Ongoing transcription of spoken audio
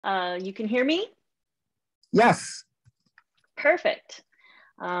You can hear me? Yes. Perfect.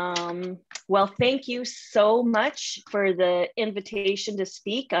 Well, thank you so much for the invitation to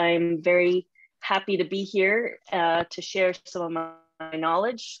speak. I'm very happy to be here to share some of my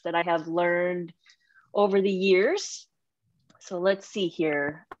knowledge that I have learned over the years. So let's see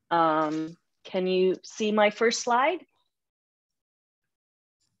here. Can you see my first slide?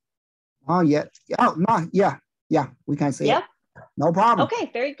 Oh, yeah. Oh, no, yeah. Yeah, we can see it. No problem. Okay,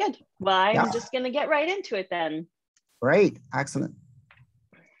 very good. Well, I'm just going to get right into it then. Great. Excellent.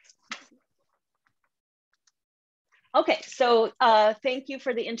 Okay, so thank you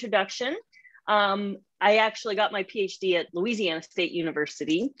for the introduction. I actually got my PhD at Louisiana State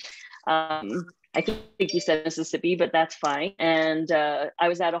University. I think you said Mississippi, but that's fine. And I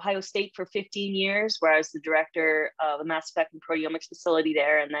was at Ohio State for 15 years, where I was the director of the mass spec and proteomics facility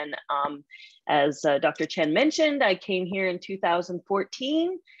there. And then as Dr. Chen mentioned, I came here in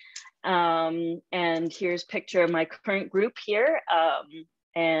 2014. And here's a picture of my current group here.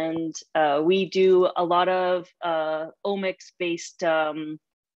 And we do a lot of omics-based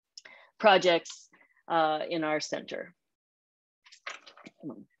projects in our center.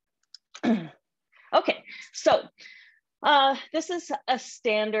 Okay, so this is a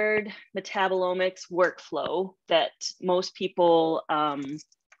standard metabolomics workflow that most people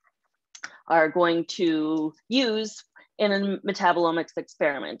are going to use in a metabolomics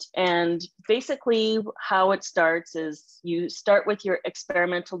experiment. And basically how it starts is you start with your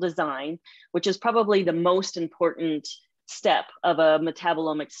experimental design, which is probably the most important step of a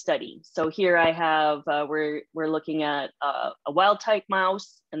metabolomics study. So here I have, we're looking at a wild type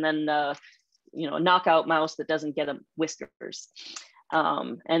mouse, and then a knockout mouse that doesn't get whiskers.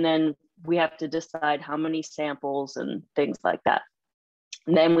 And then we have to decide how many samples and things like that.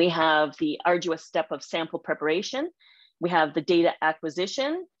 And then we have the arduous step of sample preparation. We have the data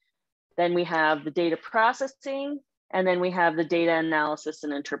acquisition, then we have the data processing, and then we have the data analysis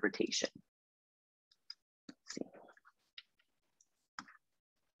and interpretation. Let's see.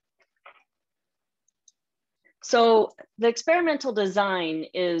 So the experimental design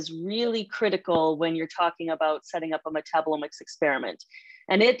is really critical when you're talking about setting up a metabolomics experiment.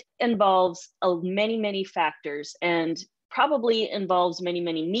 And it involves many, many factors, and probably involves many,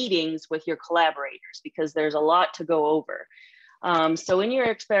 many meetings with your collaborators, because there's a lot to go over. So in your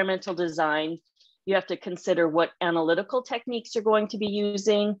experimental design, you have to consider what analytical techniques you're going to be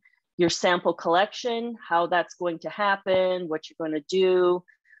using, your sample collection, how that's going to happen, what you're going to do.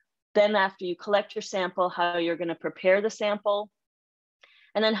 Then after you collect your sample, how you're going to prepare the sample,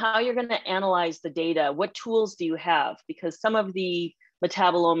 and then how you're going to analyze the data. What tools do you have? Because some of the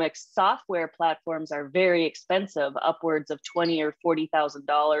metabolomics software platforms are very expensive, upwards of $20,000 or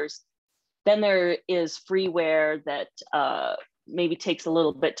 $40,000. Then there is freeware that maybe takes a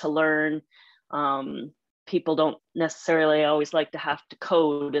little bit to learn. People don't necessarily always like to have to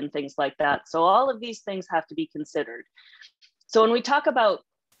code and things like that. So all of these things have to be considered. So when we talk about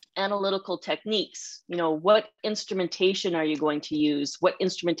analytical techniques, what instrumentation are you going to use? What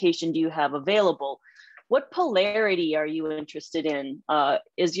instrumentation do you have available? What polarity are you interested in?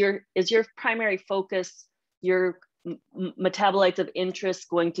 Is your primary focus, your metabolites of interest,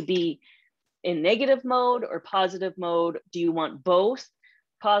 going to be in negative mode or positive mode? Do you want both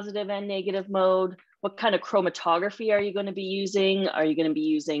positive and negative mode? What kind of chromatography are you going to be using? Are you going to be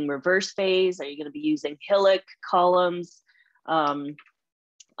using reverse phase? Are you going to be using Hillock columns?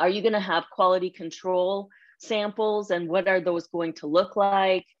 Are you going to have quality control samples, and what are those going to look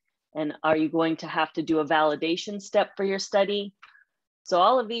like? And are you going to have to do a validation step for your study? So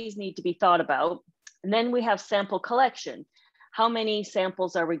all of these need to be thought about. And then we have sample collection. How many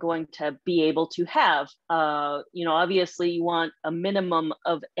samples are we going to be able to have? Obviously you want a minimum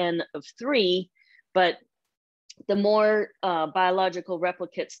of N of 3, but the more biological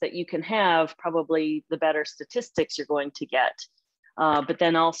replicates that you can have, probably the better statistics you're going to get. But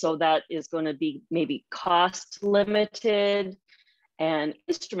then also that is going to be maybe cost limited and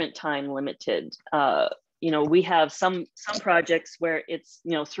instrument time limited. We have some projects where it's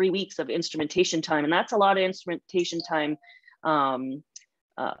 3 weeks of instrumentation time, and that's a lot of instrumentation time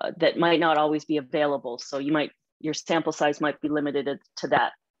that might not always be available. So your sample size might be limited to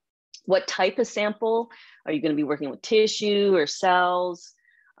that. What type of sample? Are you going to be working with tissue or cells?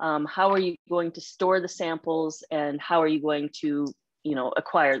 How are you going to store the samples, and how are you going to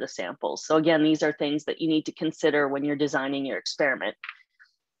acquire the samples? So again, these are things that you need to consider when you're designing your experiment.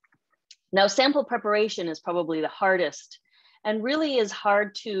 Now, sample preparation is probably the hardest, and really is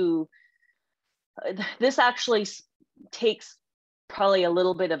hard to, this actually takes probably a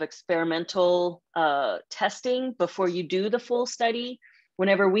little bit of experimental testing before you do the full study.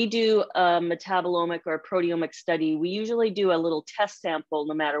 whenever we do a metabolomic or a proteomic study, we usually do a little test sample,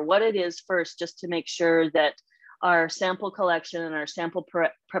 no matter what it is first, just to make sure that our sample collection and our sample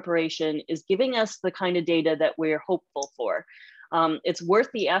preparation is giving us the kind of data that we're hopeful for. It's worth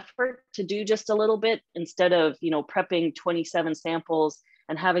the effort to do just a little bit instead of, prepping 27 samples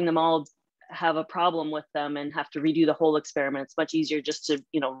and having them all have a problem with them and have to redo the whole experiment. It's much easier just to,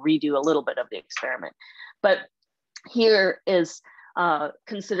 redo a little bit of the experiment. But here is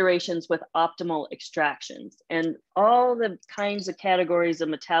considerations with optimal extractions, and all the kinds of categories of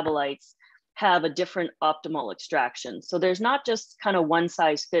metabolites have a different optimal extraction. So there's not just kind of one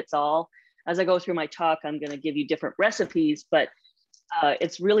size fits all. As I go through my talk, I'm going to give you different recipes, but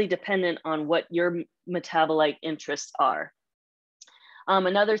it's really dependent on what your metabolite interests are.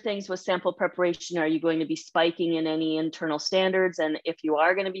 Another things with sample preparation, are you going to be spiking in any internal standards? And if you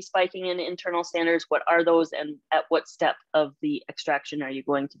are going to be spiking in internal standards, what are those, and at what step of the extraction are you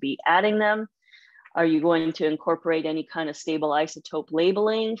going to be adding them? Are you going to incorporate any kind of stable isotope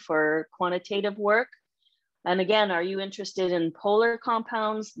labeling for quantitative work? And again, are you interested in polar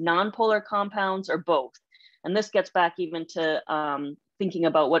compounds, non-polar compounds, or both? And this gets back even to thinking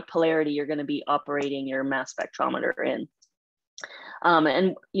about what polarity you're going to be operating your mass spectrometer in.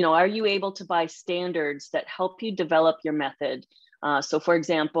 And are you able to buy standards that help you develop your method? So for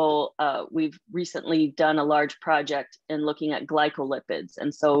example, we've recently done a large project in looking at glycolipids.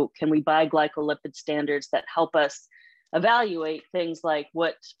 And so can we buy glycolipid standards that help us evaluate things like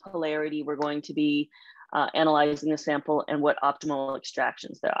what polarity we're going to be analyzing the sample and what optimal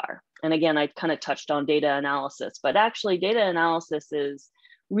extractions there are? And again, I kind of touched on data analysis, but actually data analysis is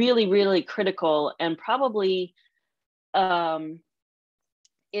really, really critical, and probably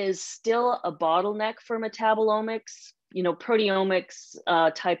is still a bottleneck for metabolomics. Proteomics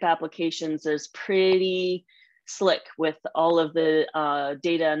type applications is pretty slick with all of the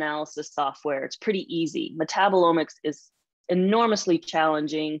data analysis software. It's pretty easy. Metabolomics is enormously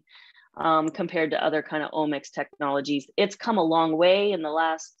challenging compared to other kind of omics technologies. It's come a long way in the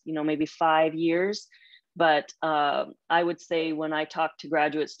last, maybe 5 years. But I would say when I talk to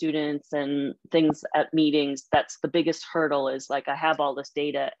graduate students and things at meetings, that's the biggest hurdle, is like, I have all this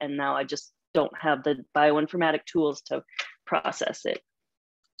data and now I just don't have the bioinformatic tools to process it.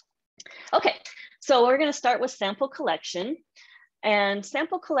 Okay, so we're going to start with sample collection. And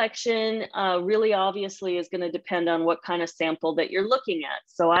sample collection really obviously is going to depend on what kind of sample that you're looking at.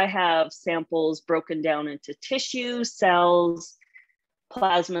 So I have samples broken down into tissue, cells,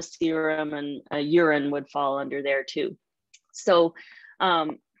 plasma, serum, and urine would fall under there too. So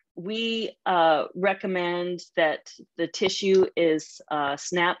we recommend that the tissue is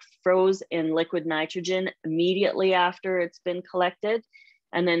snap froze in liquid nitrogen immediately after it's been collected,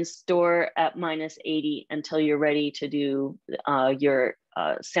 and then store at -80 until you're ready to do your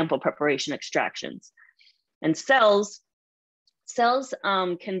sample preparation extractions. And cells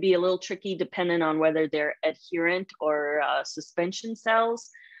can be a little tricky depending on whether they're adherent or suspension cells,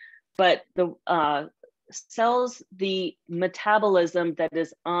 but the cells, the metabolism that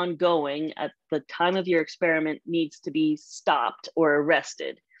is ongoing at the time of your experiment needs to be stopped or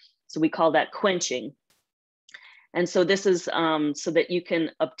arrested. So we call that quenching. And so this is so that you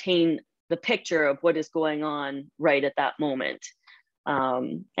can obtain the picture of what is going on right at that moment.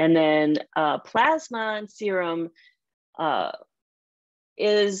 And then plasma and serum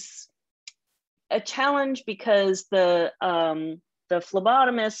is a challenge because the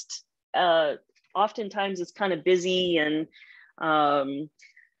phlebotomist oftentimes is kind of busy, and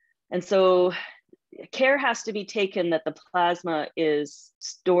so care has to be taken that the plasma is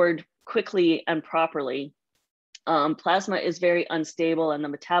stored quickly and properly. Plasma is very unstable, and the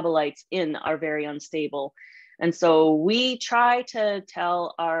metabolites in are very unstable. And so we try to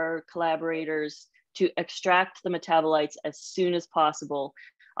tell our collaborators to extract the metabolites as soon as possible.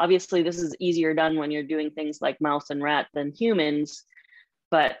 Obviously, this is easier done when you're doing things like mouse and rat than humans,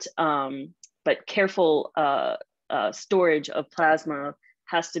 but careful storage of plasma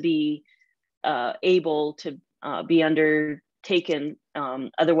has to be able to be undertaken.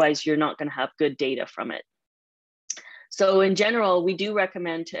 Otherwise, you're not going to have good data from it. So in general, we do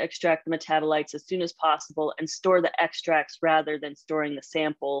recommend to extract the metabolites as soon as possible and store the extracts rather than storing the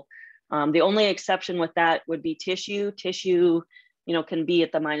sample. The only exception with that would be tissue. Tissue, can be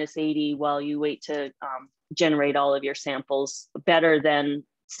at the -80 while you wait to generate all of your samples, better than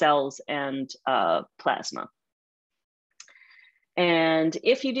cells and plasma. And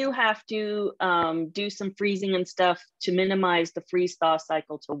if you do have to do some freezing and stuff, to minimize the freeze-thaw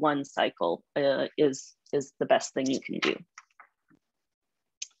cycle to 1 cycle is the best thing you can do.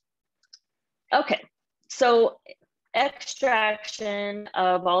 Okay, so extraction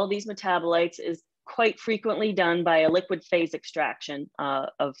of all of these metabolites is quite frequently done by a liquid phase extraction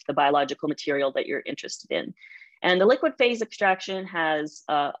of the biological material that you're interested in. And the liquid phase extraction has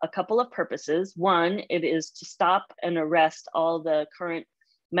a couple of purposes. One, it is to stop and arrest all the current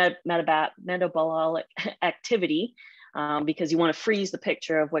metabolic activity because you want to freeze the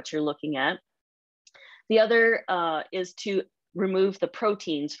picture of what you're looking at. The other is to remove the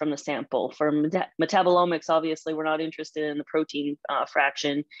proteins from the sample. For metabolomics, obviously, we're not interested in the protein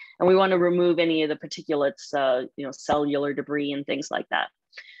fraction, and we want to remove any of the particulates, cellular debris and things like that.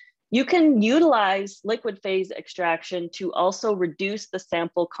 You can utilize liquid phase extraction to also reduce the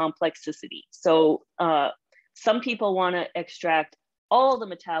sample complexity. So some people want to extract all the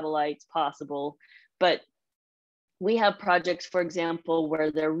metabolites possible, but we have projects, for example,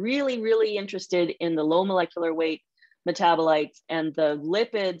 where they're really, really interested in the low molecular weight metabolites, and the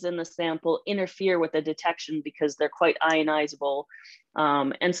lipids in the sample interfere with the detection because they're quite ionizable.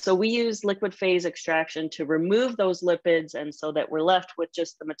 And so we use liquid phase extraction to remove those lipids, and so that we're left with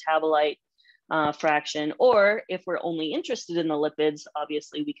just the metabolite fraction. Or if we're only interested in the lipids,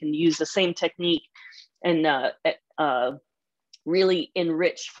 obviously we can use the same technique and really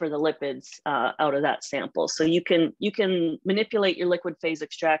enrich for the lipids out of that sample. So you can manipulate your liquid phase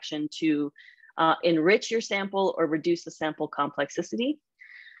extraction to enrich your sample or reduce the sample complexity.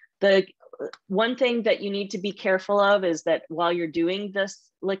 The one thing that you need to be careful of is that while you're doing this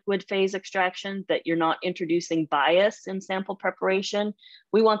liquid phase extraction, that you're not introducing bias in sample preparation.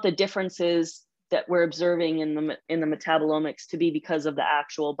 We want the differences that we're observing in the metabolomics to be because of the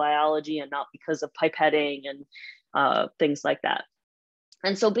actual biology and not because of pipetting and things like that.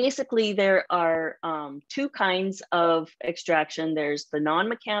 And so basically there are two kinds of extraction. There's the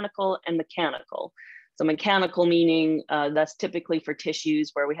non-mechanical and mechanical. So mechanical meaning that's typically for tissues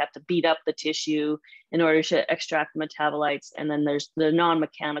where we have to beat up the tissue in order to extract the metabolites. And then there's the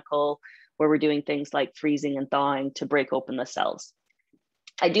non-mechanical where we're doing things like freezing and thawing to break open the cells.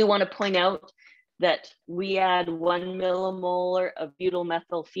 I do want to point out that we add 1 millimolar of butyl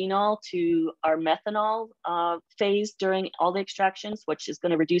methylphenol to our methanol phase during all the extractions, which is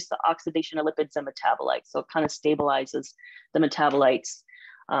going to reduce the oxidation of lipids and metabolites. So it kind of stabilizes the metabolites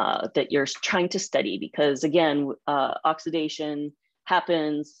that you're trying to study, because again, oxidation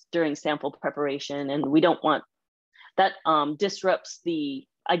happens during sample preparation, and we don't want that. Disrupts the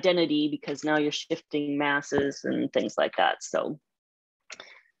identity because now you're shifting masses and things like that. So,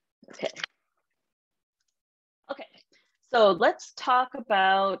 okay. Okay, so let's talk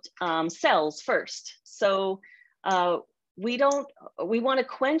about cells first. So we want to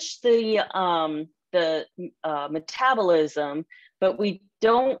quench the metabolism, but we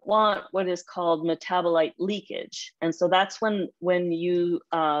don't want what is called metabolite leakage. And so that's when you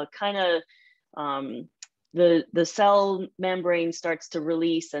the cell membrane starts to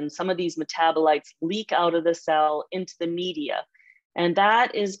release, and some of these metabolites leak out of the cell into the media. And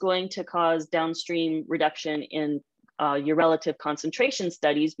that is going to cause downstream reduction in your relative concentration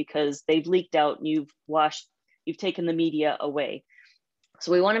studies because they've leaked out and you've taken the media away.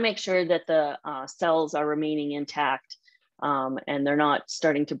 So we want to make sure that the cells are remaining intact and they're not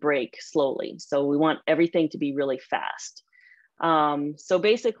starting to break slowly. So we want everything to be really fast. So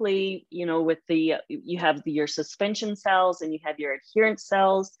basically, with you have your suspension cells and you have your adherent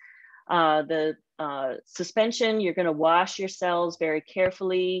cells. The suspension, you're going to wash your cells very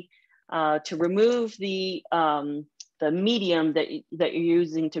carefully to remove the medium that you're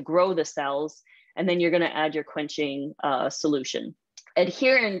using to grow the cells, and then you're going to add your quenching solution.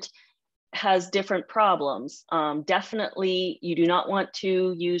 Adherent has different problems. Definitely, you do not want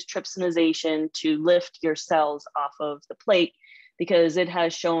to use trypsinization to lift your cells off of the plate because it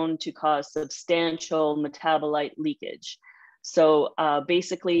has shown to cause substantial metabolite leakage. So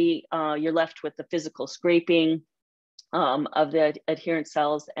basically, you're left with the physical scraping of the adherent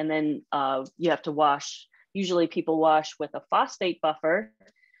cells, and then you have to wash. Usually people wash with a phosphate buffer,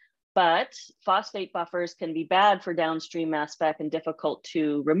 but phosphate buffers can be bad for downstream mass spec and difficult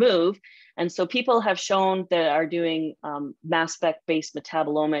to remove. And so people have shown that are doing mass spec-based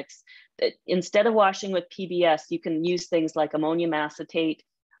metabolomics that instead of washing with PBS, you can use things like ammonium acetate.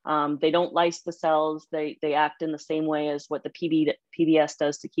 They don't lyse the cells. They act in the same way as what the PBS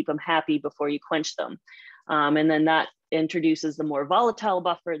does to keep them happy before you quench them. And then that introduces the more volatile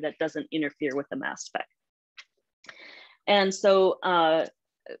buffer that doesn't interfere with the mass spec. And so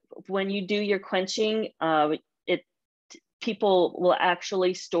when you do your quenching, people will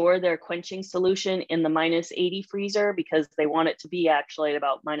actually store their quenching solution in the -80 freezer because they want it to be actually at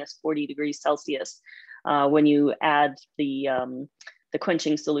about -40 degrees Celsius when you add the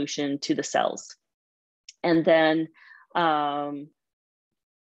quenching solution to the cells. And then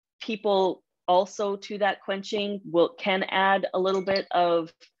people also to that quenching can add a little bit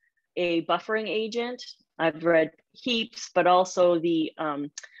of a buffering agent. I've read heaps, but also the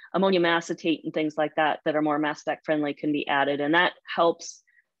ammonium acetate and things like that that are more mass spec friendly can be added, and that helps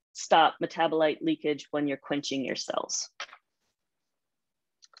stop metabolite leakage when you're quenching your cells.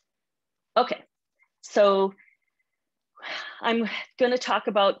 Okay, so I'm going to talk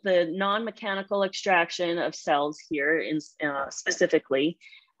about the non-mechanical extraction of cells here in specifically.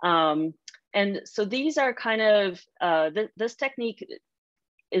 And so these are kind of, this technique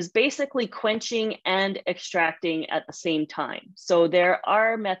is basically quenching and extracting at the same time. So there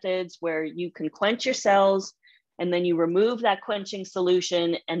are methods where you can quench your cells and then you remove that quenching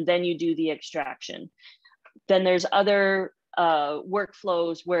solution and then you do the extraction. Then there's other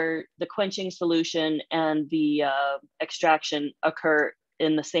workflows where the quenching solution and the extraction occur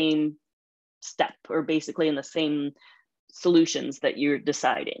in the same step, or basically in the same solutions that you're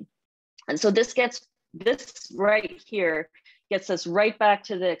deciding. And so this right here gets us right back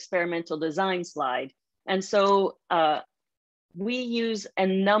to the experimental design slide. And so we use a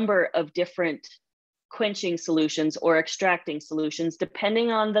number of different quenching solutions or extracting solutions,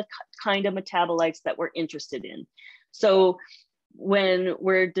 depending on the kind of metabolites that we're interested in. So when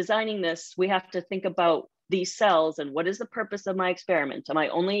we're designing this, we have to think about these cells and what is the purpose of my experiment? Am I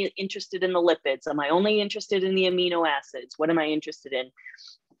only interested in the lipids? Am I only interested in the amino acids? What am I interested in?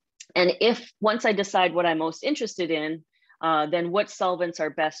 And if once I decide what I'm most interested in, then what solvents are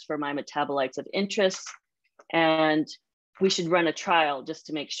best for my metabolites of interest? And we should run a trial just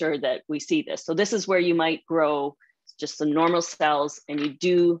to make sure that we see this. So this is where you might grow just some normal cells and you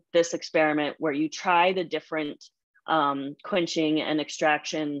do this experiment where you try the different quenching and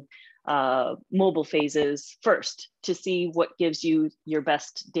extraction mobile phases first to see what gives you your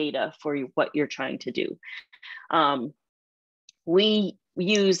best data for what you're trying to do. We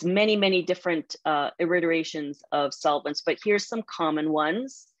use many, many different iterations of solvents, but here's some common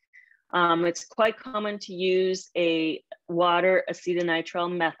ones. It's quite common to use a water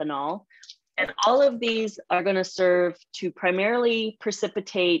acetonitrile methanol, and all of these are going to serve to primarily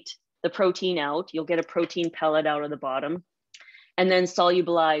precipitate the protein out. You'll get a protein pellet out of the bottom, and then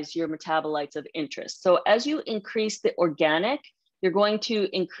solubilize your metabolites of interest. So as you increase the organic, you're going to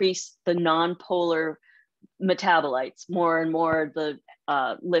increase the non-polar metabolites, more and more the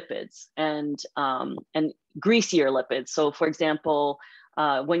lipids and greasier lipids. So for example,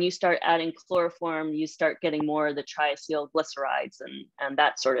 when you start adding chloroform, you start getting more of the triacylglycerides and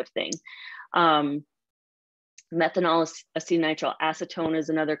that sort of thing. Methanol acetonitrile acetone is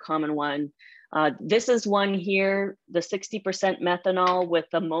another common one. This is one here, the 60% methanol with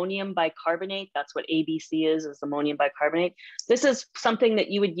ammonium bicarbonate. That's what ABC is ammonium bicarbonate. This is something that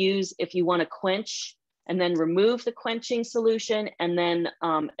you would use if you want to quench and then remove the quenching solution and then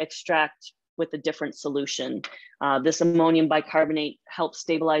extract with a different solution. This ammonium bicarbonate helps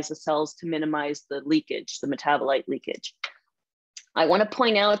stabilize the cells to minimize the leakage, the metabolite leakage. I want to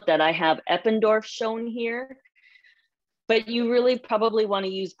point out that I have Eppendorf shown here, but you really probably want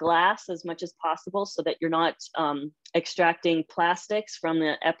to use glass as much as possible so that you're not extracting plastics from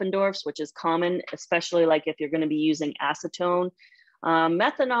the Eppendorfs, which is common, especially like if you're going to be using acetone.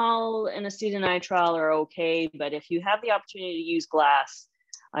 Methanol and acetonitrile are okay, but if you have the opportunity to use glass,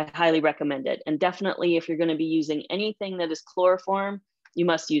 I highly recommend it. And definitely if you're going to be using anything that is chloroform, you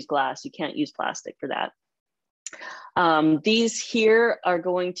must use glass. You can't use plastic for that. These here are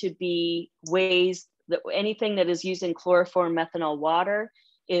going to be ways that anything that is using chloroform methanol water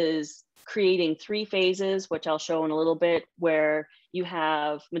is creating 3 phases, which I'll show in a little bit, where you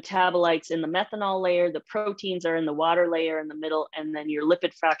have metabolites in the methanol layer, the proteins are in the water layer in the middle, and then your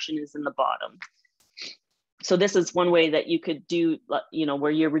lipid fraction is in the bottom. So this is one way that you could do,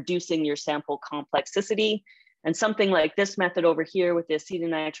 where you're reducing your sample complexity. And something like this method over here with the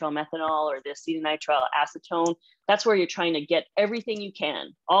acetonitrile methanol or the acetonitrile acetone, that's where you're trying to get everything you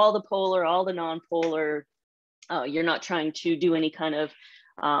can, all the polar, all the non-polar. You're not trying to do any kind of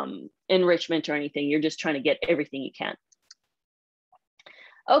enrichment or anything. You're just trying to get everything you can.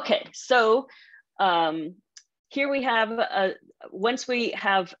 Okay, so here we have, once we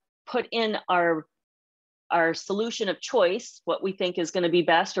have put in our solution of choice, what we think is going to be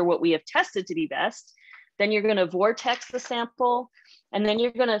best or what we have tested to be best, then you're going to vortex the sample, and then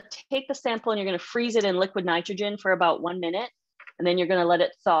you're going to take the sample and you're going to freeze it in liquid nitrogen for about 1 minute, and then you're going to let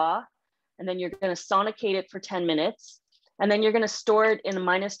it thaw, and then you're going to sonicate it for 10 minutes, and then you're going to store it in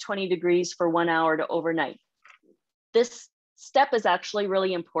 -20 degrees for 1 hour to overnight. This step is actually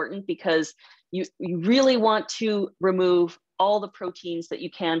really important because you really want to remove all the proteins that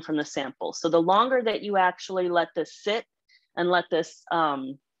you can from the sample. So the longer that you actually let this sit and let this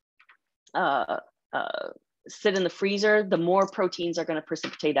sit in the freezer, the more proteins are going to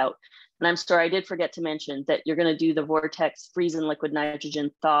precipitate out. And I'm sorry, I did forget to mention that you're going to do the vortex, freeze in liquid nitrogen,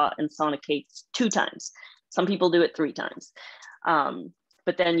 thaw, and sonicate 2 times. Some people do it 3 times.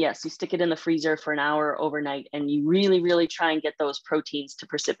 But then yes, you stick it in the freezer for an hour overnight, and you really, really try and get those proteins to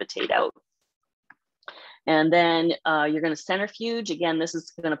precipitate out. And then you're going to centrifuge. Again, this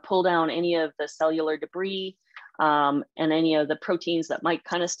is going to pull down any of the cellular debris and any of the proteins that might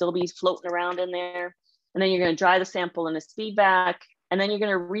kind of still be floating around in there. And then you're going to dry the sample in a speed vac, and then you're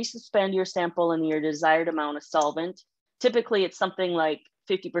going to resuspend your sample in your desired amount of solvent. Typically, it's something like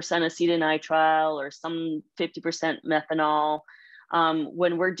 50% acetonitrile or some 50% methanol.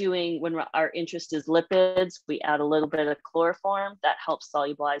 When our interest is lipids, we add a little bit of chloroform. That helps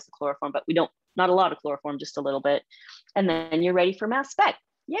solubilize the chloroform, but we don't, not a lot of chloroform, just a little bit. And then you're ready for mass spec.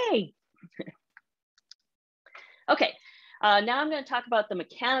 Yay. Okay, now I'm going to talk about the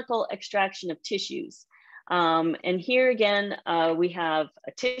mechanical extraction of tissues. And here again, we have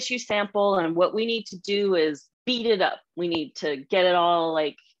a tissue sample, and what we need to do is beat it up. We need to get it all,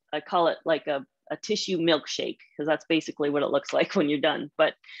 like, I call it like a tissue milkshake, because that's basically what it looks like when you're done.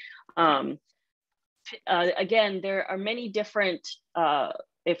 But again, there are many different,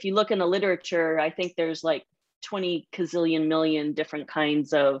 if you look in the literature, I think there's like 20 gazillion million different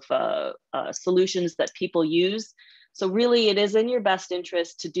kinds of solutions that people use. So really, it is in your best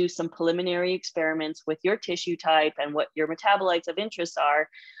interest to do some preliminary experiments with your tissue type and what your metabolites of interest are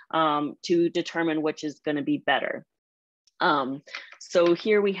to determine which is going to be better. So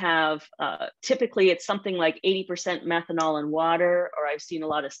here we have, typically it's something like 80% methanol in water, or I've seen a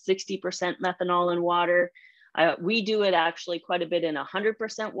lot of 60% methanol in water. We do it actually quite a bit in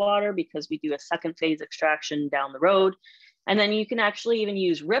 100% water because we do a second phase extraction down the road. And then you can actually even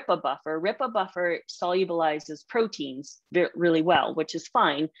use RIPA buffer. RIPA buffer solubilizes proteins really well, which is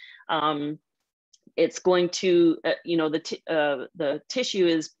fine. It's going to, the tissue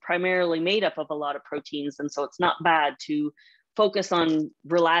is primarily made up of a lot of proteins. And so it's not bad to focus on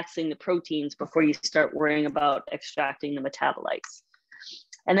relaxing the proteins before you start worrying about extracting the metabolites.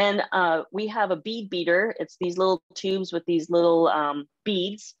 And then we have a bead beater. It's these little tubes with these little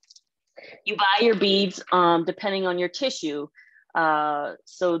beads. You buy your beads depending on your tissue.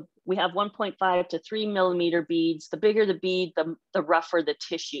 So we have 1.5 to 3 millimeter beads. The bigger the bead, the rougher the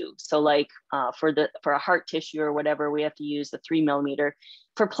tissue. So like for a heart tissue or whatever, we have to use the 3 millimeter.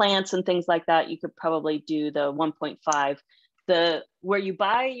 For plants and things like that, you could probably do the 1.5. Where you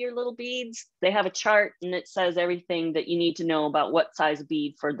buy your little beads, they have a chart and it says everything that you need to know about what size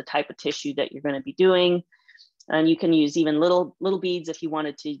bead for the type of tissue that you're going to be doing. And you can use even little beads if you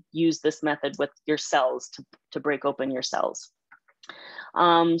wanted to use this method with your cells to break open your cells.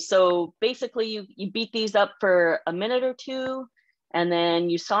 So basically you beat these up for a minute or two, and then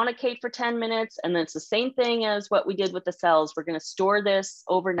you sonicate for 10 minutes. And then it's the same thing as what we did with the cells. We're going to store this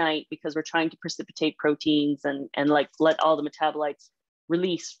overnight because we're trying to precipitate proteins and like let all the metabolites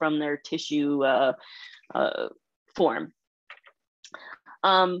release from their tissue form.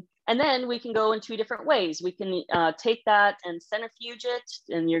 And then we can go in 2 different ways. We can take that and centrifuge it,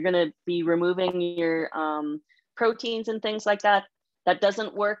 and you're going to be removing your proteins and things like that. That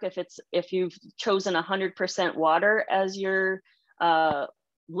doesn't work if you've chosen 100% water as your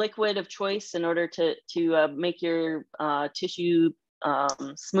liquid of choice in order to make your tissue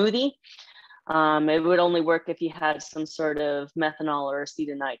smoothie. It would only work if you had some sort of methanol or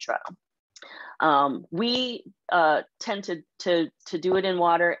acetonitrile. We tend to do it in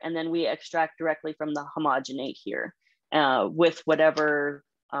water, and then we extract directly from the homogenate here with whatever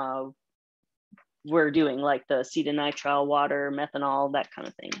we're doing, like the acetonitrile, water, methanol, that kind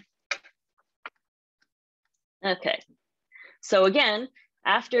of thing. Okay, so again,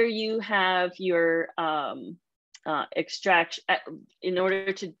 after you have your extraction, in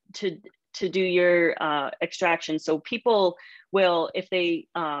order to do your extraction, so people will, if they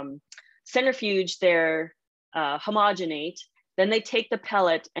centrifuge their homogenate, then they take the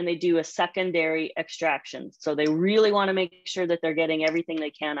pellet and they do a secondary extraction. So they really want to make sure that they're getting everything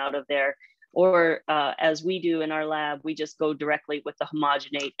they can out of there. Or as we do in our lab, we just go directly with the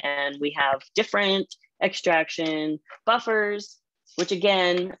homogenate, and we have different extraction buffers, which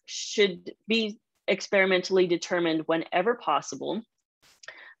again should be experimentally determined whenever possible.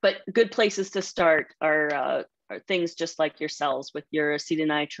 But good places to start are things just like your cells with your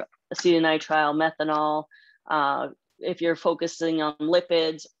acetonitrile, methanol. If you're focusing on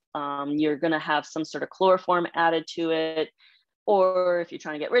lipids, you're going to have some sort of chloroform added to it. Or if you're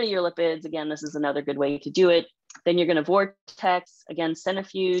trying to get rid of your lipids, again, this is another good way to do it. Then you're going to vortex, again,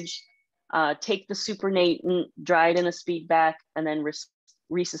 centrifuge, take the supernatant, dry it in a speed back, and then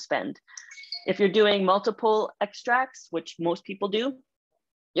resuspend. If you're doing multiple extracts, which most people do,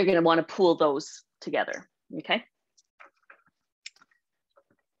 you're going to want to pool those together, okay?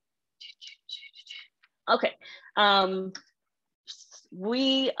 Okay.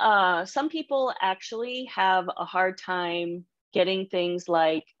 Some people actually have a hard time getting things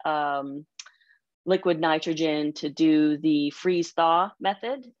like liquid nitrogen to do the freeze thaw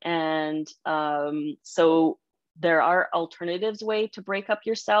method. And so there are alternatives way to break up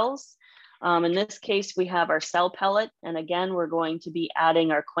your cells. In this case, we have our cell pellet. And again, we're going to be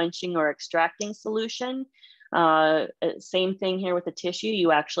adding our quenching or extracting solution. Same thing here with the tissue.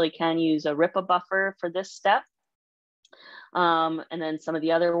 You actually can use a RIPA buffer for this step. And then some of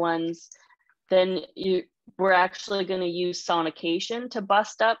the other ones, then we're actually going to use sonication to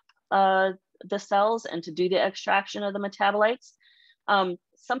bust up the cells and to do the extraction of the metabolites.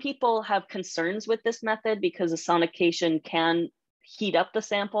 Some people have concerns with this method because the sonication can heat up the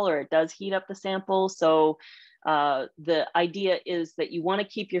sample, or it does heat up the sample. So the idea is that you want to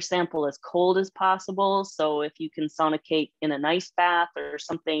keep your sample as cold as possible. So if you can sonicate in an ice bath or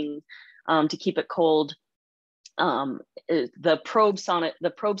something to keep it cold, the probe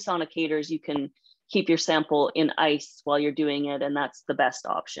sonicators, you can keep your sample in ice while you're doing it, and that's the best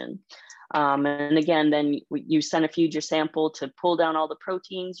option. And again, then you centrifuge your sample to pull down all the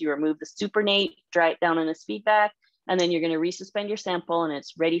proteins. You remove the supernate, dry it down in a speed back, and then you're going to resuspend your sample, and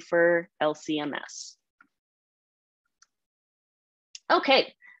it's ready for LCMS.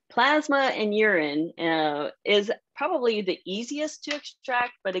 Okay, plasma and urine is probably the easiest to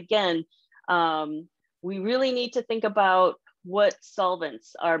extract, but again, we really need to think about what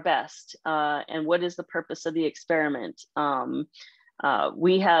solvents are best and what is the purpose of the experiment.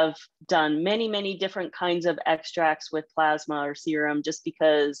 We have done many, many different kinds of extracts with plasma or serum just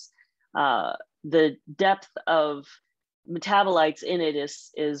because the depth of metabolites in it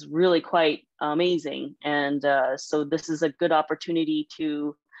is really quite amazing. And so this is a good opportunity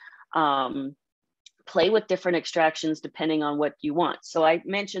to play with different extractions depending on what you want. So I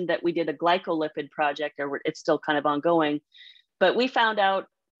mentioned that we did a glycolipid project, or it's still kind of ongoing, but we found out,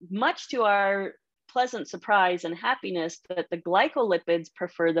 much to our pleasant surprise and happiness, that the glycolipids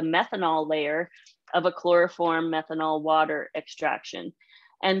prefer the methanol layer of a chloroform methanol water extraction.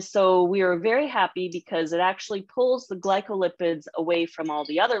 And so we are very happy because it actually pulls the glycolipids away from all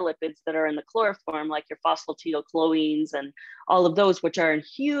the other lipids that are in the chloroform, like your phosphatidylchloines and all of those, which are in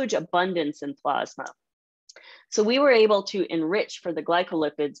huge abundance in plasma. So we were able to enrich for the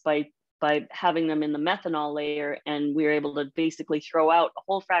glycolipids by having them in the methanol layer, and we were able to basically throw out a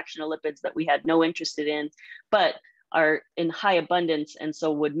whole fraction of lipids that we had no interest in, but are in high abundance, and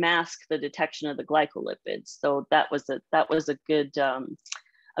so would mask the detection of the glycolipids. So that was a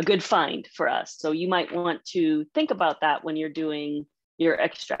good find for us. So you might want to think about that when you're doing your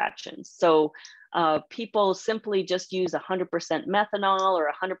extractions. So people simply just use 100% methanol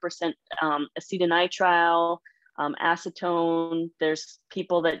or 100% acetonitrile, acetone. There's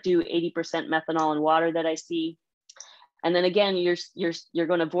people that do 80% methanol and water that I see. And then again, you're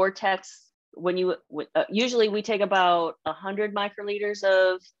going to vortex. When you usually we take about 100 microliters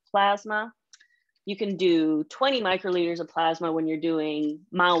of plasma. You can do 20 microliters of plasma when you're doing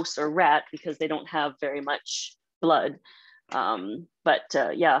mouse or rat because they don't have very much blood. Yeah,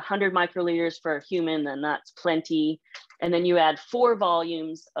 100 microliters for a human, then that's plenty. And then you add 4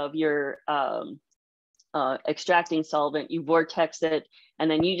 volumes of your extracting solvent, you vortex it,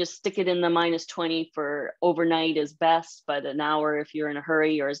 and then you just stick it in the -20 for overnight is best, but an hour if you're in a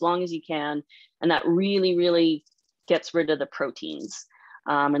hurry, or as long as you can. And that really, really gets rid of the proteins.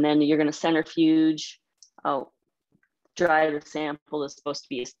 And then you're going to centrifuge, dry the sample. Is supposed to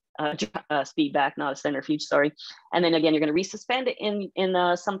be a speed back, not a centrifuge, sorry. And then again, you're going to resuspend it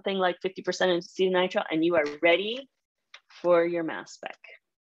in something like 50% acetonitrile, and you are ready for your mass spec.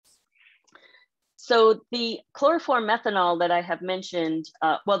 So the chloroform methanol that I have mentioned,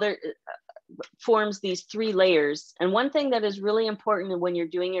 there forms these 3 layers. And one thing that is really important when you're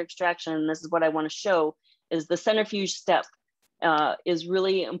doing your extraction, and this is what I want to show, is the centrifuge step is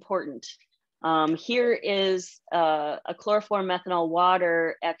really important. Here is a chloroform methanol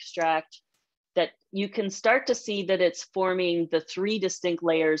water extract that you can start to see that it's forming the 3 distinct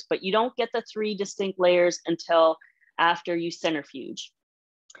layers, but you don't get the 3 distinct layers until after you centrifuge.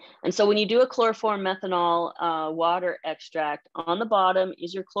 And so when you do a chloroform methanol water extract, on the bottom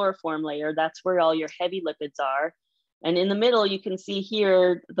is your chloroform layer. That's where all your heavy lipids are. And in the middle, you can see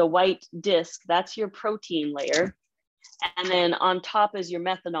here the white disc, that's your protein layer. And then on top is your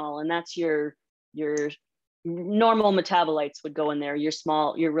methanol, and that's your normal metabolites would go in there, your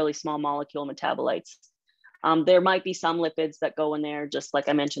really small molecule metabolites. There might be some lipids that go in there, just like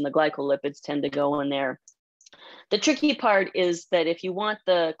I mentioned, the glycolipids tend to go in there. The tricky part is that if you want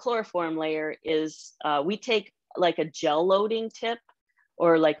the chloroform layer is, we take like a gel loading tip,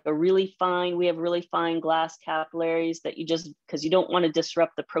 or like a really fine, we have really fine glass capillaries that you just, because you don't want to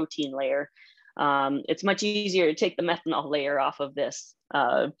disrupt the protein layer. It's much easier to take the methanol layer off of this,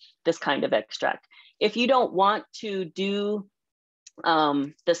 this kind of extract. If you don't want to do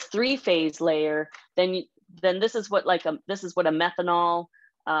this 3-phase layer, then this is what this is what a methanol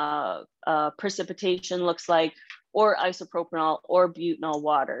precipitation looks like, or isopropanol or butanol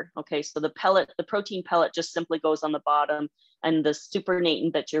water. Okay, so the protein pellet just simply goes on the bottom, and the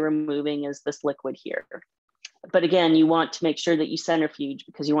supernatant that you're removing is this liquid here. But again, you want to make sure that you centrifuge,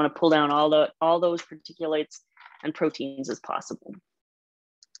 because you want to pull down all those particulates and proteins as possible.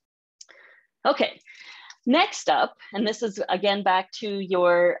 Okay, next up, and this is again back to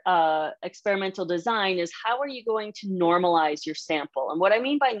your experimental design, is how are you going to normalize your sample? And what I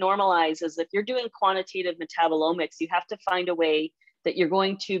mean by normalize is if you're doing quantitative metabolomics, you have to find a way that you're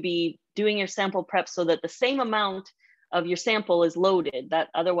going to be doing your sample prep so that the same amount of your sample is loaded, that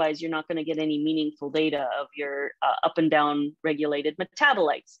otherwise you're not going to get any meaningful data of your up and down regulated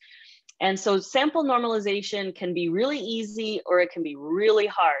metabolites. And so sample normalization can be really easy, or it can be really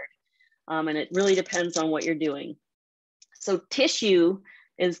hard. And it really depends on what you're doing. So tissue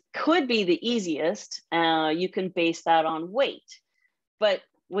could be the easiest. You can base that on weight. But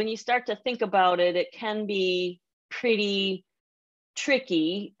when you start to think about it, it can be pretty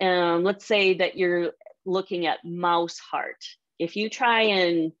tricky. Let's say that you're looking at mouse heart. If you try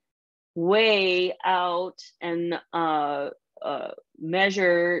and weigh out and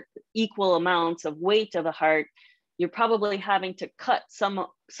measure equal amounts of weight of a heart, you're probably having to cut some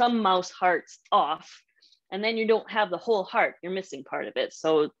mouse hearts off, and then you don't have the whole heart, you're missing part of it.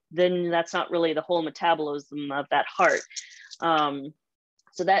 So then that's not really the whole metabolism of that heart.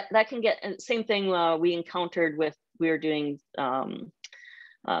 So that can get, same thing we encountered with, we were doing some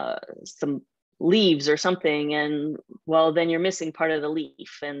leaves or something, and well, then you're missing part of the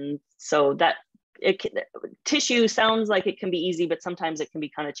leaf. And so tissue sounds like it can be easy, but sometimes it can be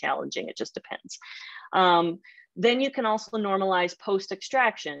kind of challenging. It just depends. Then you can also normalize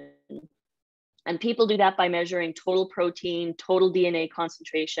post-extraction. And people do that by measuring total protein, total DNA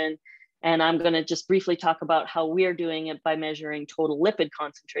concentration. And I'm going to just briefly talk about how we're doing it by measuring total lipid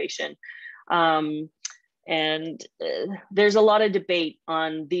concentration. There's a lot of debate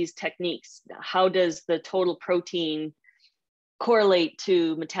on these techniques. How does the total protein correlate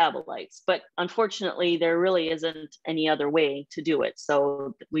to metabolites? But unfortunately, there really isn't any other way to do it.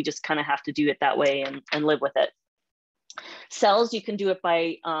 So we just kind of have to do it that way and live with it. Cells, you can do it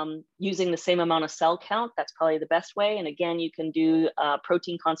by using the same amount of cell count. That's probably the best way. And again, you can do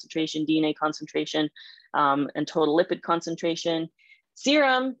protein concentration, DNA concentration, and total lipid concentration.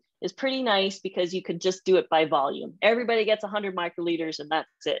 Serum is pretty nice because you could just do it by volume. Everybody gets 100 microliters and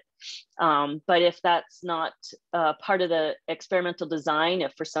that's it. But if that's not part of the experimental design,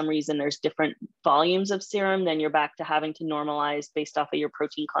 if for some reason there's different volumes of serum, then you're back to having to normalize based off of your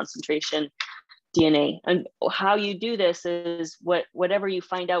protein concentration, DNA. And how you do this is whatever you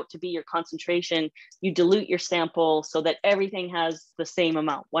find out to be your concentration, you dilute your sample so that everything has the same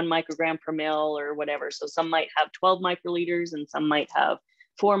amount, 1 microgram per mil or whatever. So some might have 12 microliters and some might have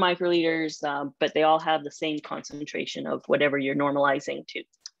 4 microliters, but they all have the same concentration of whatever you're normalizing to.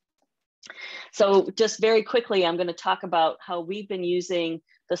 So just very quickly, I'm going to talk about how we've been using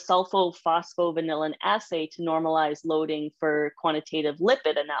the sulfophosphovanillin assay to normalize loading for quantitative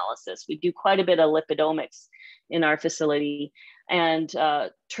lipid analysis. We do quite a bit of lipidomics in our facility. And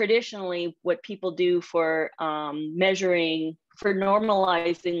traditionally, what people do for normalizing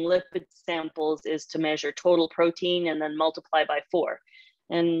lipid samples is to measure total protein and then multiply by 4.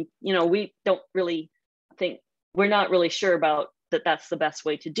 And, you know, we don't really think, we're not really sure about that's the best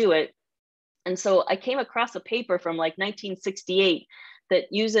way to do it. And so I came across a paper from like 1968 that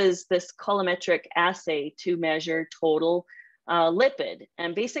uses this colorimetric assay to measure total lipid.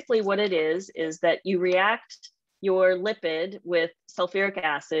 And basically what it is that you react your lipid with sulfuric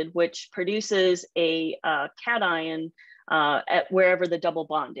acid, which produces a cation at wherever the double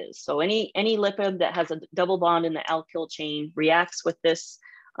bond is. So any lipid that has a double bond in the alkyl chain reacts with this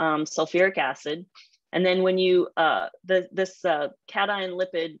sulfuric acid. And then when you, this cation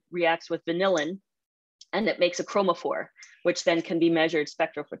lipid reacts with vanillin, and it makes a chromophore, which then can be measured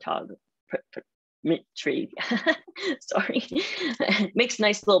sorry, makes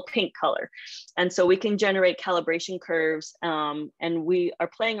nice little pink color. And so we can generate calibration curves, and we are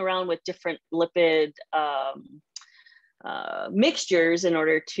playing around with different lipid mixtures in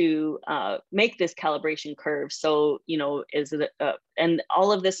order to make this calibration curve. So, you know, is it, and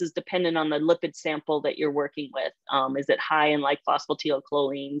all of this is dependent on the lipid sample that you're working with. Is it high in like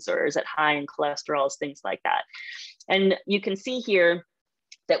phosphatidylcholines, or is it high in cholesterols, things like that. And you can see here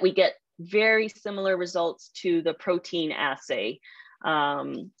that we get very similar results to the protein assay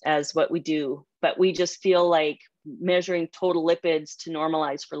as what we do, but we just feel like measuring total lipids to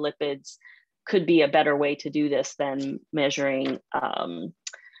normalize for lipids could be a better way to do this than measuring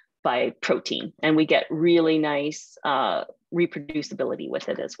by protein. And we get really nice reproducibility with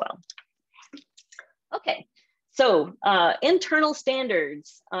it as well. Okay, so internal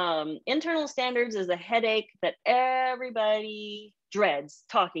standards. Internal standards is a headache that everybody dreads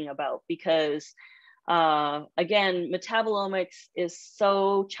talking about because again, metabolomics is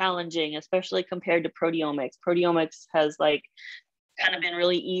so challenging, especially compared to proteomics. Proteomics has like kind of been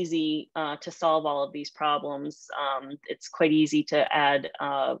really easy to solve all of these problems. It's quite easy to add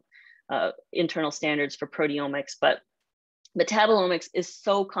internal standards for proteomics, but metabolomics is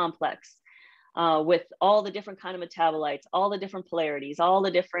so complex with all the different kind of metabolites, all the different polarities, all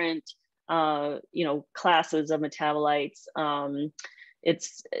the different you know, classes of metabolites.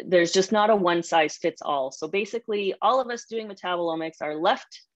 There's just not a one size fits all. So basically all of us doing metabolomics are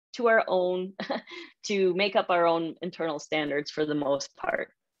left to our own, to make up our own internal standards for the most part.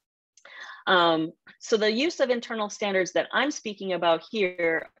 So the use of internal standards that I'm speaking about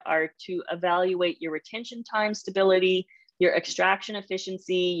here are to evaluate your retention time stability, your extraction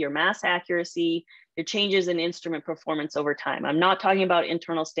efficiency, your mass accuracy, your changes in instrument performance over time. I'm not talking about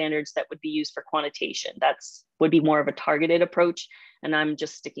internal standards that would be used for quantitation. Would be more of a targeted approach, and I'm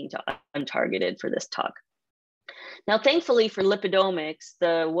just sticking to untargeted for this talk. Now, thankfully for lipidomics,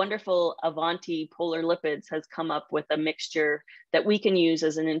 the wonderful Avanti Polar Lipids has come up with a mixture that we can use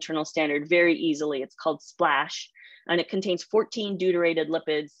as an internal standard very easily. It's called SPLASH, and it contains 14 deuterated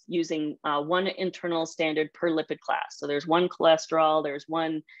lipids using one internal standard per lipid class. So there's one cholesterol, there's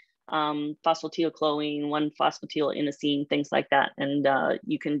one phosphatidylcholine, one phosphatidylinosine, things like that. And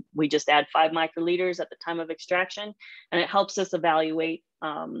we just add 5 microliters at the time of extraction, and it helps us evaluate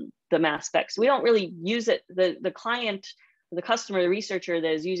the mass specs. We don't really use it. The client, the customer, the researcher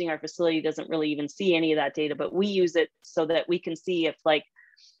that is using our facility doesn't really even see any of that data, but we use it so that we can see if like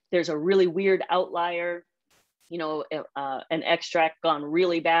there's a really weird outlier, you know, an extract gone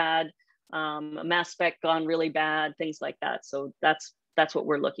really bad, a mass spec gone really bad, things like that. So that's what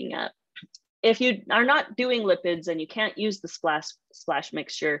we're looking at. If you are not doing lipids and you can't use the splash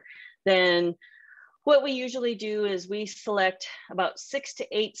mixture, then what we usually do is we select about 6 to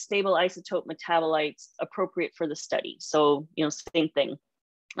 8 stable isotope metabolites appropriate for the study. So, you know, same thing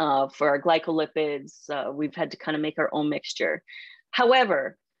for our glycolipids, we've had to kind of make our own mixture.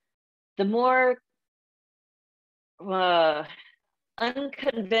 However, the more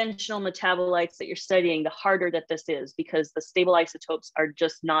unconventional metabolites that you're studying, the harder that this is because the stable isotopes are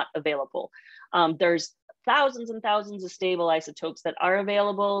just not available. There's thousands and thousands of stable isotopes that are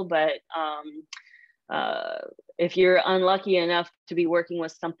available, but if you're unlucky enough to be working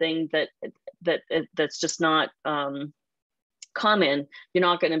with something that's just not common, you're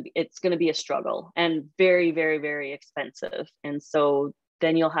not going to, it's going to be a struggle and very, very, very expensive. And so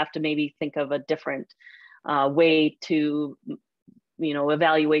then you'll have to maybe think of a different way to, you know,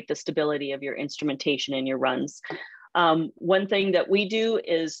 evaluate the stability of your instrumentation and your runs. One thing that we do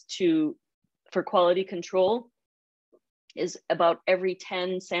is for quality control, is about every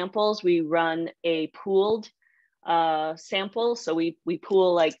 10 samples, we run a pooled sample. So we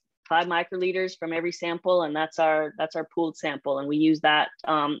pool like 5 microliters from every sample, and that's our pooled sample. And we use that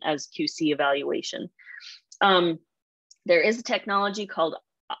as QC evaluation. There is a technology called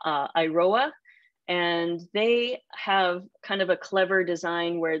IROA, and they have kind of a clever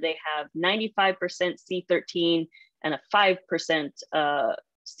design where they have 95% C13 and a 5%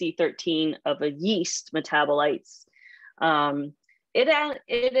 C13 of a yeast metabolites.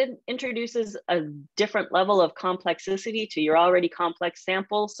 It introduces a different level of complexity to your already complex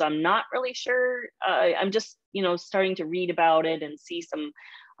sample. So I'm not really sure. I'm just, you know, starting to read about it and see some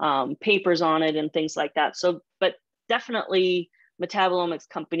papers on it and things like that. So, but definitely metabolomics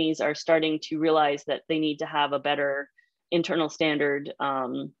companies are starting to realize that they need to have a better internal standard,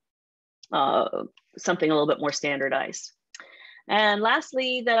 something a little bit more standardized. And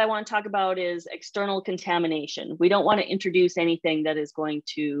lastly, that I want to talk about is external contamination. We don't want to introduce anything that is going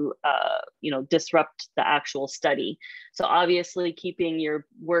to, disrupt the actual study. So obviously, keeping your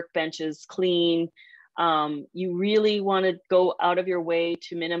workbenches clean. You really want to go out of your way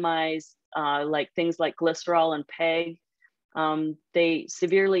to minimize things like glycerol and PEG. They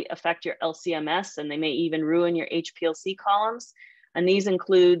severely affect your LCMS, and they may even ruin your HPLC columns. And these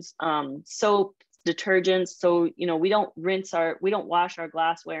includes soap, detergents. So, we don't wash our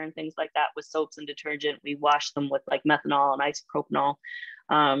glassware and things like that with soaps and detergent. We wash them with like methanol and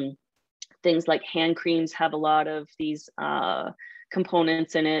isopropanol. Things like hand creams have a lot of these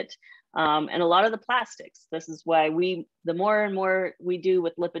components in it. And a lot of the plastics. This is why the more and more we do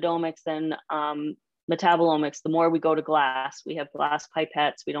with lipidomics and metabolomics, the more we go to glass. We have glass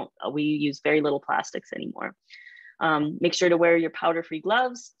pipettes. We use very little plastics anymore. Make sure to wear your powder-free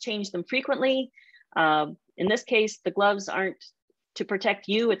gloves, change them frequently. In this case, the gloves aren't to protect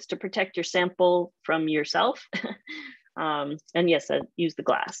you, it's to protect your sample from yourself. And yes, use the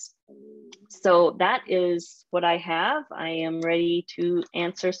glass. So that is what I have. I am ready to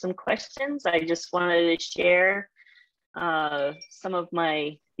answer some questions. I just wanted to share some of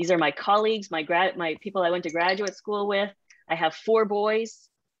these are my colleagues, my people I went to graduate school with. I have 4 boys,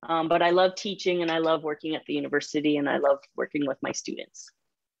 but I love teaching and I love working at the university and I love working with my students.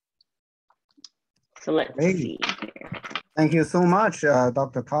 So let's see here. Thank you so much,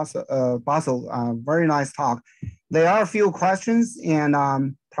 Dr. Basso. Very nice talk. There are a few questions, and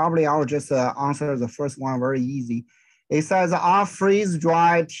probably I'll just answer the first one very easy. It says, are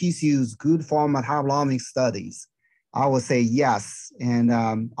freeze-dried tissues good for metabolomic studies? I would say yes, and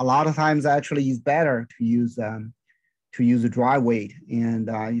a lot of times actually it's better to use a dry weight, and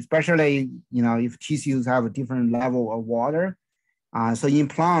especially if tissues have a different level of water. So in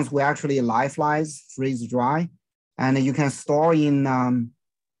plants, we actually lyophilize, freeze dry, and you can store in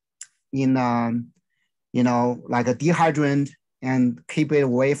like a dehydrant and keep it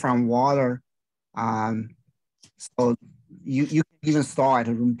away from water. So you can even store at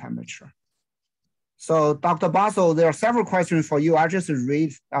room temperature. So Dr. Basso, there are several questions for you. I'll just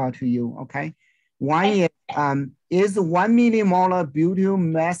read to you, okay? One is 1 millimolar butyl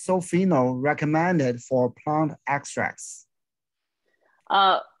mesophenol recommended for plant extracts?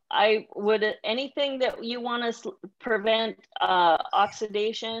 I would, anything that you want to prevent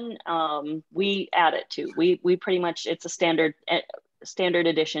oxidation, we add it to. We pretty much, it's a standard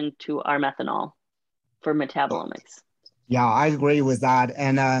addition to our methanol for metabolomics. Yeah, I agree with that.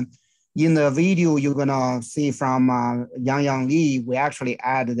 And in the video you're gonna see from Yang Li, we actually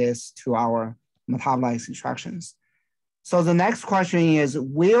add this to our metabolites instructions. So the next question is,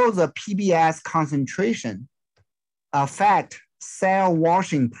 will the PBS concentration affect cell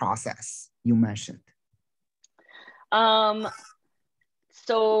washing process you mentioned?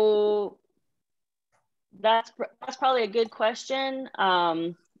 So that's probably a good question.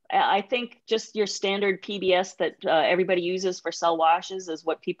 I think just your standard PBS that everybody uses for cell washes is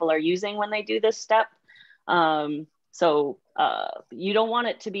what people are using when they do this step. So you don't want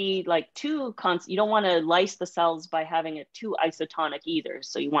it to be like you don't want to lyse the cells by having it too isotonic either.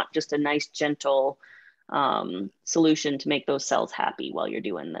 So you want just a nice gentle solution to make those cells happy while you're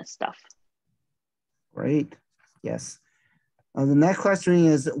doing this stuff. Great, yes. The next question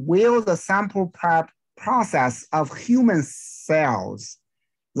is, will the sample prep process of human cells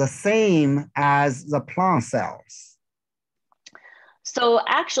the same as the plant cells? So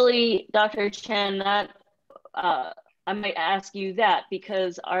actually, Dr. Chen, that I might ask you that,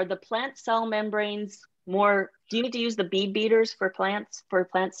 because are the plant cell membranes more, do you need to use the bead beaters for plant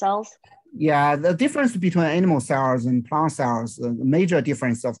cells? Yeah, the difference between animal cells and plant cells, the major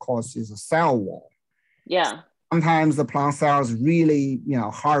difference, of course, is the cell wall. Yeah. Sometimes the plant cells really,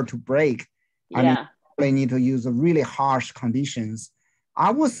 hard to break. Yeah. They need to use really harsh conditions.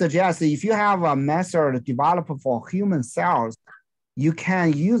 I would suggest if you have a method developed for human cells, you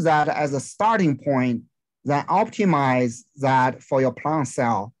can use that as a starting point, then optimize that for your plant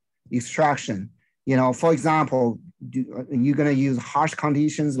cell extraction. For example, you're going to use harsh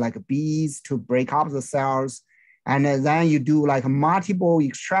conditions like bees to break up the cells. And then you do like multiple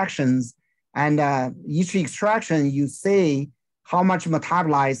extractions. And each extraction, you see how much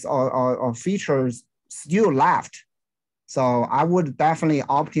metabolites or features still left. So I would definitely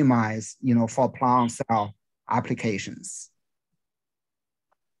optimize, for plant cell applications.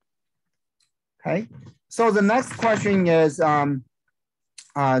 Okay. So the next question is, do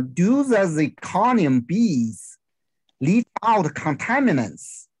the zirconium bees leach out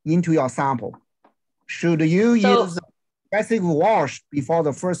contaminants into your sample? Should you use excessive wash before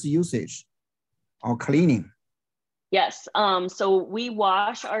the first usage or cleaning? Yes, so we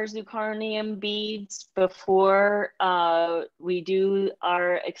wash our zirconium beads before we do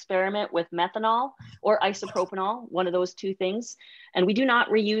our experiment with methanol or isopropanol, one of those two things. And we do not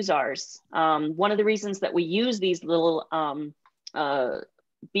reuse ours. One of the reasons that we use these little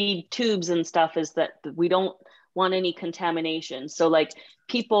bead tubes and stuff is that we don't want any contamination. So like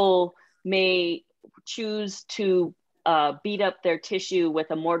people may choose to beat up their tissue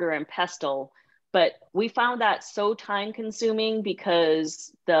with a mortar and pestle, but we found that so time consuming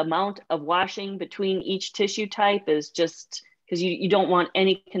because the amount of washing between each tissue type is just because you don't want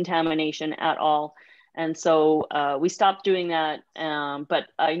any contamination at all. And so we stopped doing that. But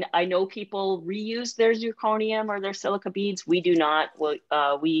I know people reuse their zirconium or their silica beads. We do not.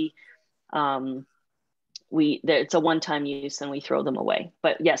 It's a one-time use and we throw them away.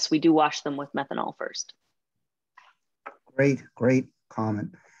 But yes, we do wash them with methanol first. Great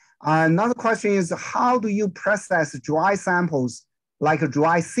comment. Another question is, how do you process dry samples like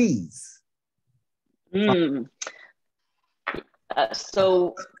dry seeds?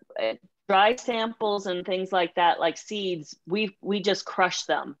 So dry samples and things like that, like seeds, we just crush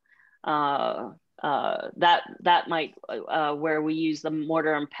them. That might where we use the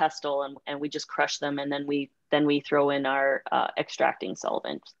mortar and pestle and we just crush them, and then we throw in our extracting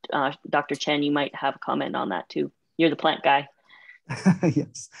solvent. Dr. Chen, you might have a comment on that too. You're the plant guy.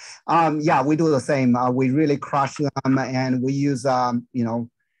 Yes. Yeah, we do the same. We really crush them, and we use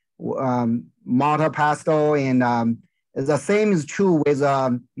mortar pestle, and the same is true with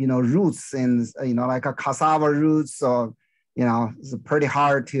roots and like a cassava roots. So it's pretty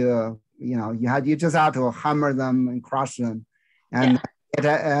hard to you just have to hammer them and crush them, and get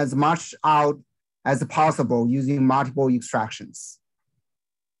as much out as possible using multiple extractions.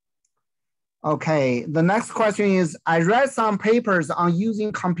 Okay, the next question is, I read some papers on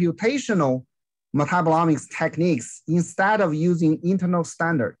using computational metabolomics techniques instead of using internal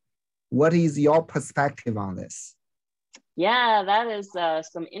standard. What is your perspective on this? Yeah, that is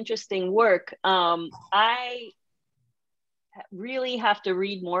some interesting work. I really have to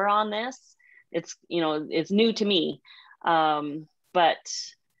read more on this. It's new to me, but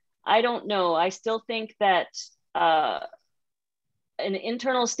I don't know. I still think that an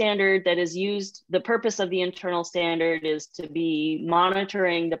internal standard that is used, the purpose of the internal standard is to be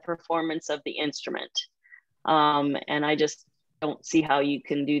monitoring the performance of the instrument. And I just don't see how you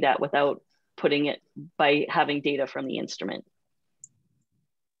can do that without putting it by having data from the instrument.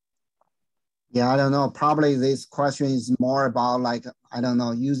 Yeah, I don't know. Probably this question is more about like, I don't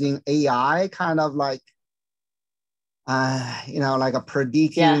know, using AI kind of like, like a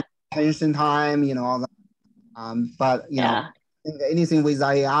predicting attention time, but anything with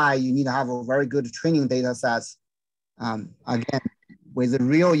AI, you need to have a very good training data sets. Again, with the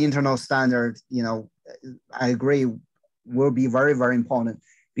real internal standard, I agree, will be very, very important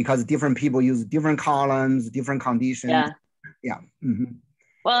because different people use different columns, different conditions.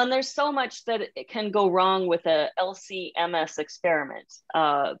 Well, and there's so much that it can go wrong with a LC-MS experiment.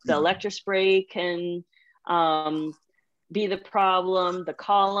 The electrospray can be the problem, the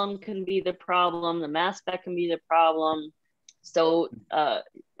column can be the problem, the mass spec can be the problem. So,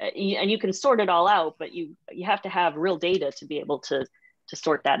 and you can sort it all out, but you have to have real data to be able to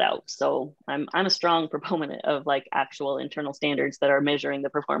sort that out. So I'm a strong proponent of like actual internal standards that are measuring the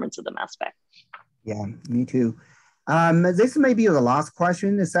performance of the mass spec. Yeah, me too. This may be the last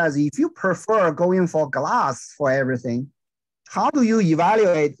question. It says, if you prefer going for glass for everything, how do you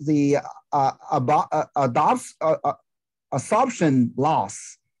evaluate the absorption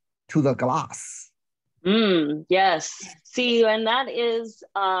loss to the glass? Yes. See, and that is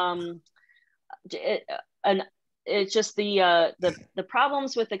it's just the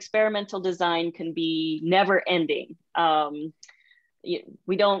problems with experimental design can be never ending.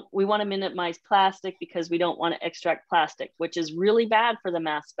 We want to minimize plastic because we don't want to extract plastic, which is really bad for the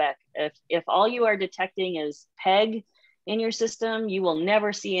mass spec. If all you are detecting is PEG in your system, you will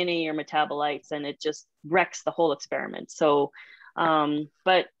never see any of your metabolites, and it just wrecks the whole experiment. So,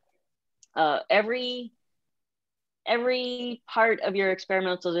 but every part of your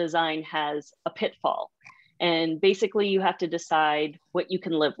experimental design has a pitfall, and basically you have to decide what you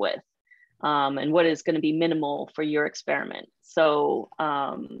can live with. And what is going to be minimal for your experiment. So,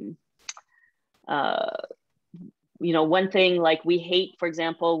 one thing like we hate, for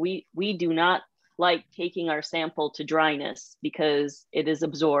example, we do not like taking our sample to dryness because it is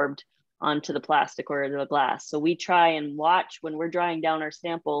absorbed onto the plastic or the glass. So we try and watch when we're drying down our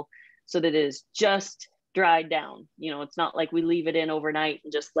sample so that it is just dried down. It's not like we leave it in overnight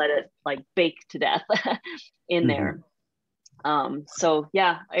and just let it like bake to death in there. So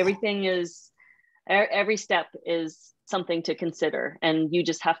yeah, everything is Every step is something to consider, and you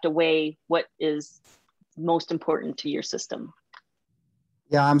just have to weigh what is most important to your system.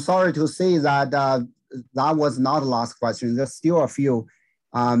 Yeah, I'm sorry to say that that was not the last question. There's still a few.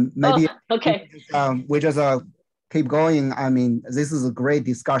 Maybe okay. we just keep going. I mean, this is a great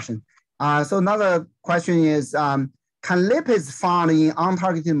discussion. So another question is, can lipids found in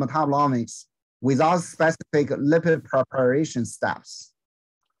untargeted metabolomics without specific lipid preparation steps?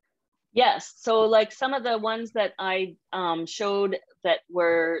 Yes, so like some of the ones that I showed that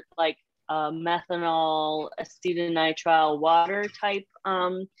were like methanol, acetonitrile, water type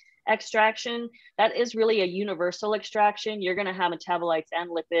extraction, that is really a universal extraction. You're gonna have metabolites and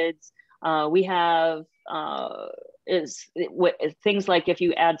lipids. We have things like if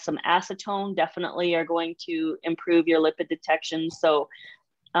you add some acetone, definitely are going to improve your lipid detection. So,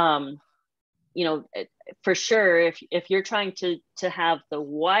 you know, for sure, if you're trying to have the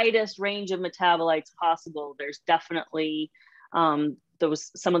widest range of metabolites possible, there's definitely some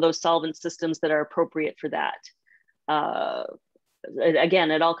of those solvent systems that are appropriate for that.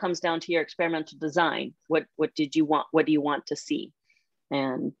 Again, it all comes down to your experimental design. What did you want? What do you want to see?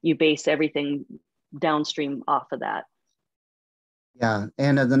 And you base everything downstream off of that. Yeah,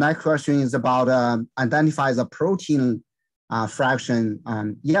 and the next question is about identify the protein fraction.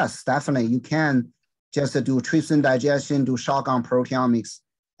 Yes, definitely. You can just do trypsin digestion, do shotgun proteomics,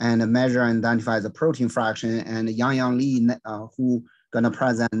 and measure and identify the protein fraction. And Yang Li, who gonna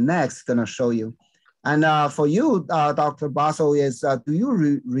present next, gonna show you. And for you, Dr. Basso, is do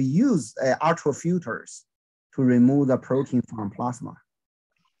you reuse ultrafilters to remove the protein from plasma?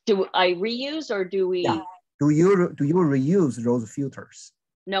 Do I reuse or do we? Yeah. Do you reuse those filters?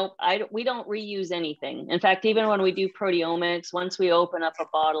 No, we don't reuse anything. In fact, even when we do proteomics, once we open up a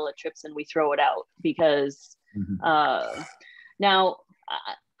bottle of trypsin, we throw it out because now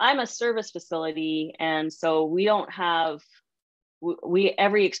I'm a service facility, and so we don't have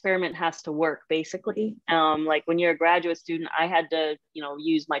every experiment has to work basically. Like when you're a graduate student, I had to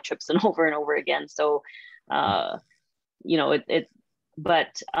use my trypsin over and over again. So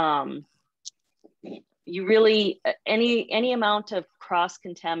but you really any amount of cross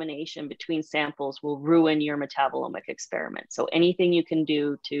contamination between samples will ruin your metabolomic experiment. So anything you can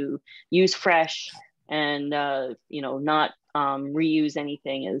do to use fresh and not reuse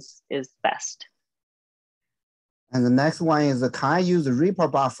anything is best. And the next one is, can I use a Reaper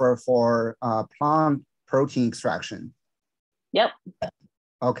buffer for plant protein extraction? Yep.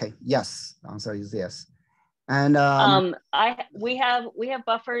 Okay. Yes. The answer is yes. And we have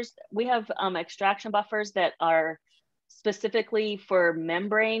buffers. We have extraction buffers that are specifically for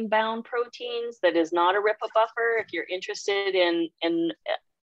membrane bound proteins. That is not a RIPA buffer. If you're interested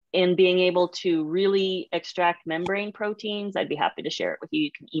in being able to really extract membrane proteins, I'd be happy to share it with you.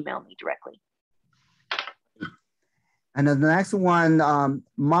 You can email me directly. And the next one,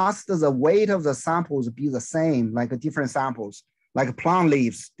 must the weight of the samples be the same, like different samples, like plant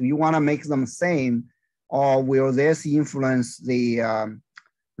leaves? Do you want to make them the same, or will this influence the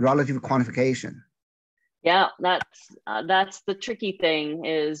relative quantification? Yeah, that's the tricky thing.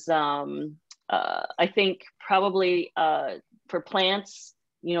 Is I think probably for plants,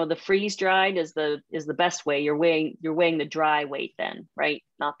 the freeze dried is the best way. You're weighing the dry weight then, right?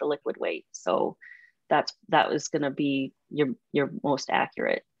 Not the liquid weight. So that was going to be your most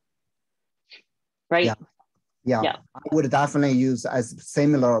accurate, right? Yeah. I would definitely use as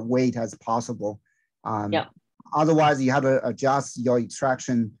similar weight as possible. Yeah. Otherwise, you have to adjust your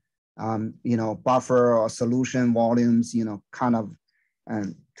extraction, buffer or solution volumes, kind of,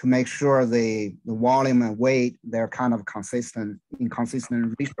 to make sure the volume and weight, they're kind of consistent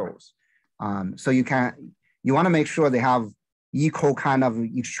ratios. So you want to make sure they have equal kind of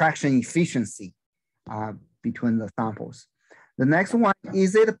extraction efficiency between the samples. The next one,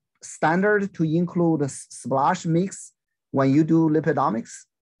 is it standard to include a splash mix when you do lipidomics?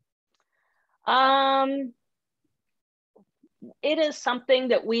 It is something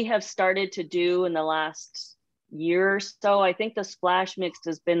that we have started to do in the last year or so. I think the splash mix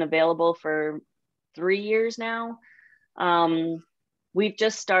has been available for 3 years now. We've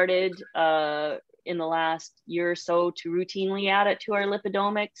just started in the last year or so to routinely add it to our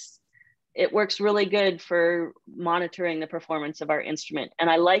lipidomics. It works really good for monitoring the performance of our instrument. And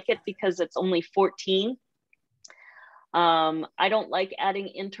I like it because it's only 14. I don't like adding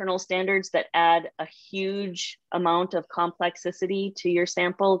internal standards that add a huge amount of complexity to your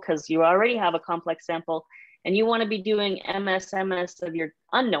sample, because you already have a complex sample and you want to be doing MS of your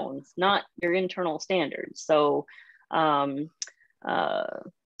unknowns, not your internal standards. So,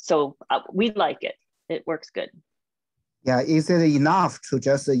 we like it. It works good. Yeah, is it enough to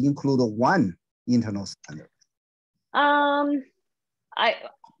just include one internal standard?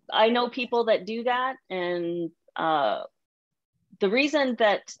 I know people that do that, and the reason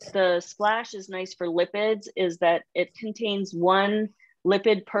that the splash is nice for lipids is that it contains one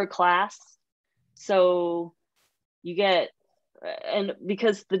lipid per class. So you get, and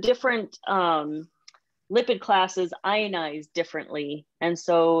because the different lipid classes ionize differently. And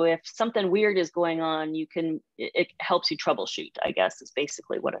so if something weird is going on, it helps you troubleshoot, I guess is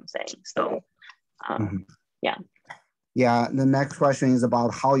basically what I'm saying. So yeah. Yeah, the next question is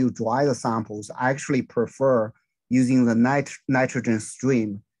about how you dry the samples. I actually prefer using the nitrogen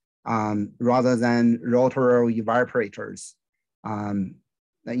stream rather than rotary evaporators.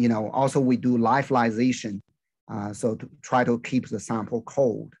 Also we do lyophilization, so to try to keep the sample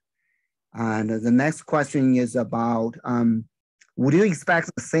cold. And the next question is about, would you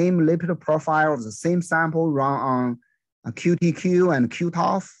expect the same lipid profile of the same sample run on a QTQ and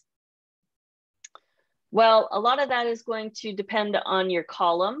QTOF? Well, a lot of that is going to depend on your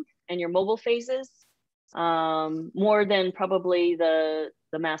column and your mobile phases, more than probably the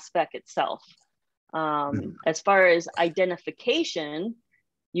mass spec itself. As far as identification,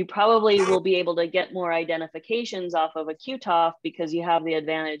 you probably will be able to get more identifications off of a QTOF because you have the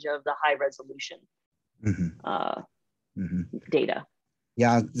advantage of the high resolution data.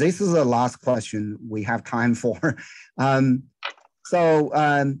 Yeah, this is the last question we have time for.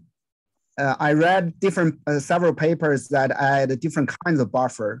 I read several papers that add different kinds of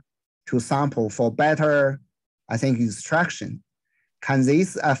buffer to sample for better, I think, extraction. Can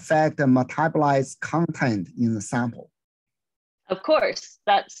this affect the metabolite content in the sample? Of course,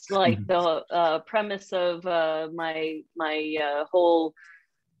 that's like the premise of my whole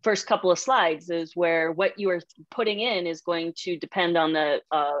first couple of slides, is where what you are putting in is going to depend on the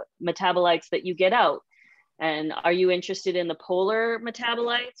metabolites that you get out. And are you interested in the polar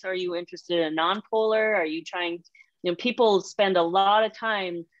metabolites? Are you interested in non-polar? Are you trying, people spend a lot of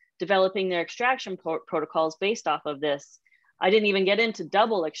time developing their extraction protocols based off of this. I didn't even get into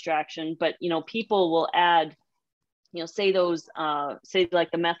double extraction, but people will add, say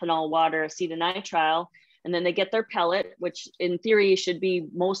like the methanol water acetonitrile, and then they get their pellet, which in theory should be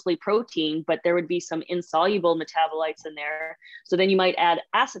mostly protein, but there would be some insoluble metabolites in there. So then you might add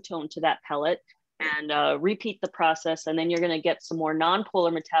acetone to that pellet and repeat the process. And then you're going to get some more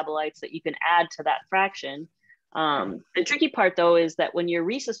non-polar metabolites that you can add to that fraction. The tricky part though, is that when you're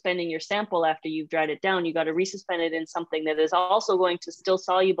resuspending your sample after you've dried it down, you got to resuspend it in something that is also going to still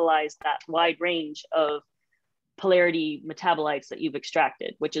solubilize that wide range of polarity metabolites that you've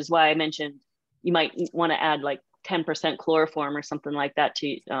extracted, which is why I mentioned you might want to add like 10% chloroform or something like that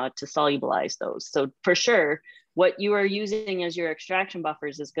to solubilize those. So for sure, what you are using as your extraction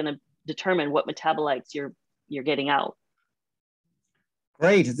buffers is going to determine what metabolites you're getting out.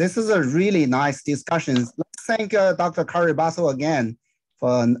 Great, this is a really nice discussion. Let's thank Dr. Kari Basso again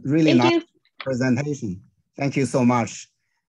for a really nice presentation. Thank you so much.